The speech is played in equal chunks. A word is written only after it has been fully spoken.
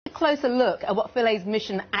closer look at what Philae's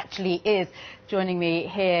mission actually is. Joining me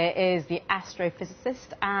here is the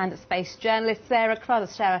astrophysicist and space journalist Sarah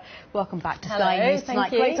Cruddas. Sarah, welcome back to Sky News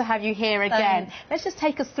tonight. Thank you. Great to have you here again. Let's just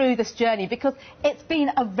take us through this journey, because it's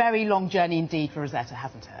been a very long journey indeed for Rosetta,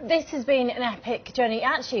 hasn't it? This has been an epic journey.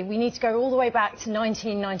 Actually, we need to go all the way back to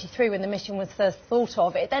 1993 when the mission was first thought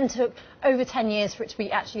of. It then took over 10 years for it to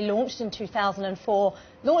be actually launched in 2004.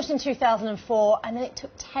 Launched in 2004, and then it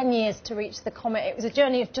took 10 years to reach the Comet. It was a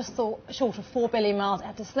journey of just short of 4 billion miles. It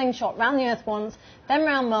had to slingshot round the Earth once, then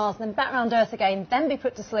round Mars, then back round Earth again, then be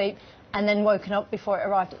put to sleep, and then woken up before it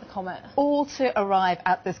arrived at the Comet. All to arrive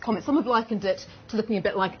at this Comet. Some have likened it to looking a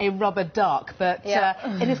bit like a rubber duck, but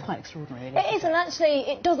it is quite extraordinary. Really, it is, and actually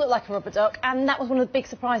it does look like a rubber duck, and that was one of the big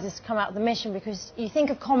surprises to come out of the mission, because you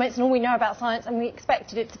think of comets and all we know about science, and we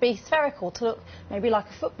expected it to be spherical, to look maybe like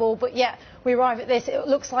a football, but yet we arrive at this, it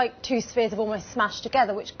looks like two spheres have almost smashed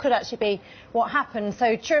together, which could actually be what happened.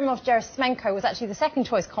 So Churyumov-Gerasimenko was actually the second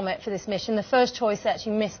choice comet for this mission. The first choice they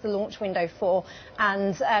actually missed the launch window for,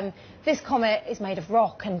 and this comet is made of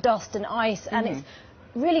rock and dust and ice, and it's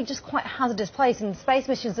really just quite a hazardous place. And space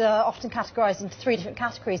missions are often categorised into three different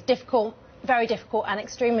categories: difficult, very difficult, and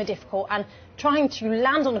extremely difficult. And trying to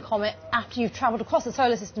land on a comet after you've travelled across the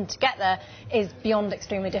solar system to get there is beyond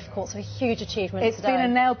extremely difficult. So a huge achievement. It's been a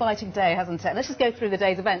nail-biting day, hasn't it? Let's just go through the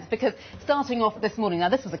day's events, because starting off this morning, now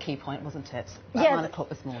this was a key point, wasn't it? About 9 o'clock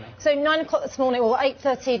this morning. So 9 o'clock this morning, or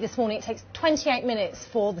 8:30 this morning, it takes 28 minutes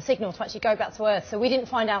for the signal to actually go back to Earth. So we didn't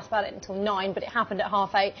find out about it until 9, but it happened at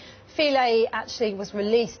 8:30. Philae actually was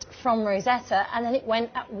released from Rosetta, and then it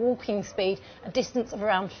went at walking speed, a distance of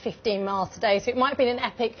around 15 miles today. So it might have been an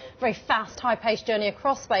epic, very fast, high-paced journey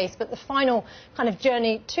across space, but the final kind of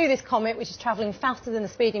journey to this comet, which is travelling faster than the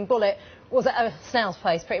speeding bullet, was at a snail's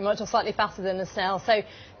pace pretty much, or slightly faster than a snail. So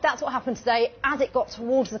that's what happened today. As it got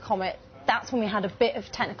towards the comet, that's when we had a bit of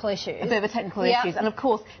technical issues. A bit of technical issues, and of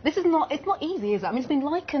course, this is it's not easy, is it? I mean, it's been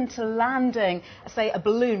likened to landing, say, a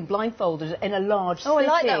balloon blindfolded in a large city. Oh, I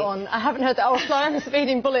like that one. I haven't heard that. Oh, flying the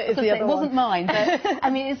speeding bullet is the other one. It wasn't mine, but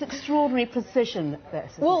I mean, it's extraordinary precision,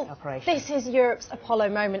 this operation. This is Europe's Apollo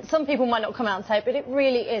moment. Some people might not come out and say it, but it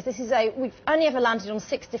really is. We've only ever landed on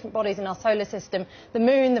 6 different bodies in our solar system: the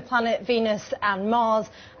Moon, the planet Venus, and Mars,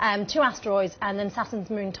 2 asteroids, and then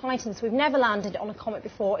Saturn's moon Titan. So we've never landed on a comet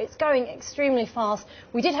before. It's going extremely fast.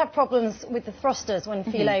 We did have problems with the thrusters when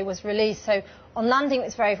Philae was released, so on landing it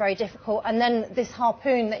was very, very difficult. And then this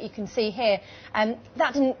harpoon that you can see here,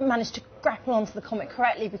 that didn't manage to grapple onto the comet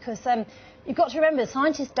correctly, because you've got to remember,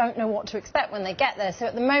 scientists don't know what to expect when they get there. So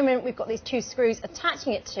at the moment we've got these 2 screws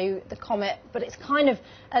attaching it to the comet, but it's kind of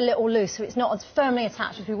a little loose, so it's not as firmly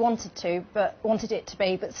attached as we wanted it to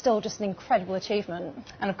be, but still just an incredible achievement.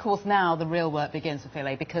 And of course now the real work begins for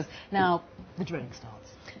Philae, because now the drilling starts.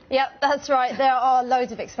 Yep, that's right. There are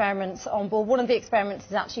loads of experiments on board. One of the experiments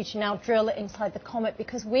is actually to now drill inside the comet,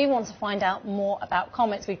 because we want to find out more about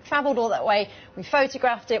comets. We've travelled all that way, we've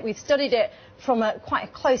photographed it, we've studied it from quite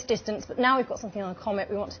a close distance, but now we've got something on a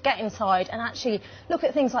comet. We want to get inside and actually look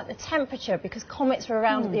at things like the temperature, because comets were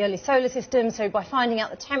around at the early solar system, so by finding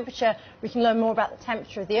out the temperature we can learn more about the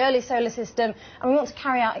temperature of the early solar system, and we want to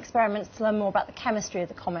carry out experiments to learn more about the chemistry of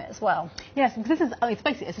the comet as well. Yes, because this is, it's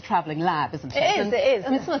basically a travelling lab, isn't it? It is.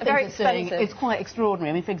 And some of the things it's doing is quite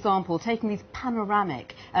extraordinary. I mean, for example, taking these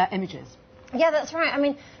panoramic images. Yeah, that's right. I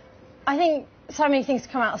mean, I think so many things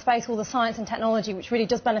come out of space, all the science and technology, which really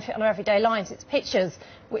does benefit on our everyday lives. It's pictures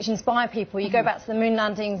which inspire people. You go back to the moon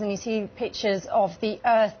landings and you see pictures of the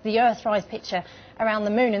Earthrise picture around the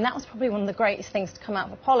moon, and that was probably one of the greatest things to come out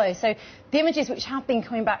of Apollo. So the images which have been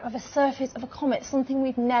coming back of the surface of a comet, something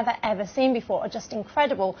we've never ever seen before, are just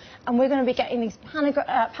incredible. And we're going to be getting these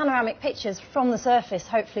panoramic pictures from the surface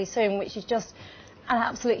hopefully soon, which is just an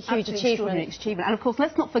absolute huge achievement. And of course,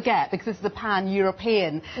 let's not forget, because this is a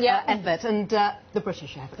pan-European effort, and the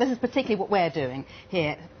British effort. This is particularly what we're doing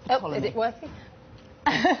here. Is it working?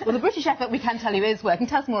 Well, the British effort, we can tell you, is working.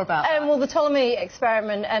 Tell us more about that. Well, the Ptolemy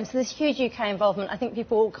experiment, so there's huge UK involvement. I think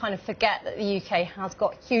people kind of forget that the UK has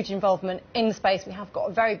got huge involvement in space. We have got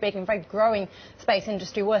a very big and very growing space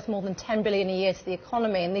industry worth more than 10 billion a year to the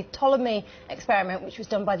economy. And the Ptolemy experiment, which was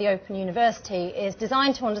done by the Open University, is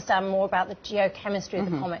designed to understand more about the geochemistry of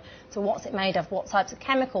the comet. So what's it made of, what types of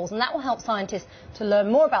chemicals, and that will help scientists to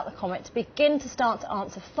learn more about the comet, to begin to start to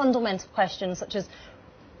answer fundamental questions such as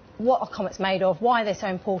what are comets made of, why they're so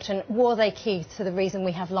important, were they key to the reason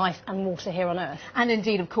we have life and water here on Earth. And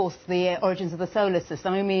indeed, of course, the origins of the solar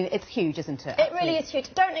system. I mean, it's huge, isn't it? It really is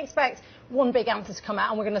huge. Don't expect one big answer to come out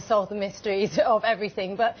and we're going to solve the mysteries of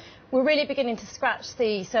everything, but we're really beginning to scratch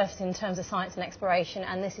the surface in terms of science and exploration,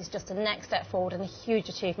 and this is just a next step forward and a huge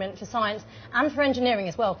achievement for science and for engineering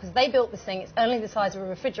as well, because they built this thing. It's only the size of a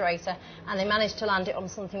refrigerator, and they managed to land it on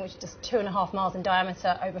something which is just 2.5 miles in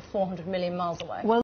diameter, over 400 million miles away. Well,